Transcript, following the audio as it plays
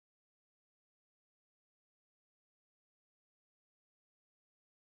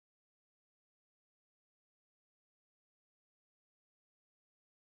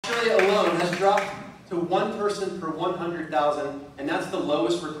dropped to 1 person per 100,000, and that's the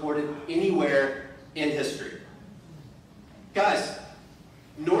lowest recorded anywhere in history. Guys,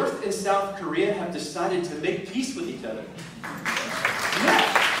 North and South Korea have decided to make peace with each other.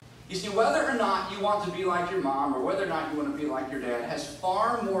 Yeah. You see, whether or not you want to be like your mom or whether or not you want to be like your dad has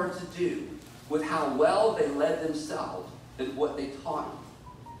far more to do with how well they led themselves than what they taught you.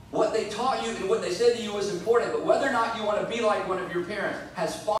 What they taught you and what they said to you was important, but whether or not you want to be like one of your parents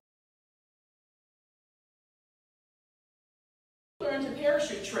has far. Learn to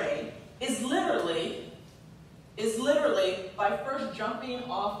parachute trade is literally by first jumping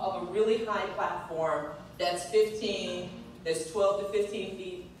off of a really high platform that's 12 to 15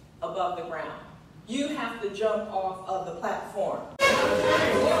 feet above the ground. You have to jump off of the platform.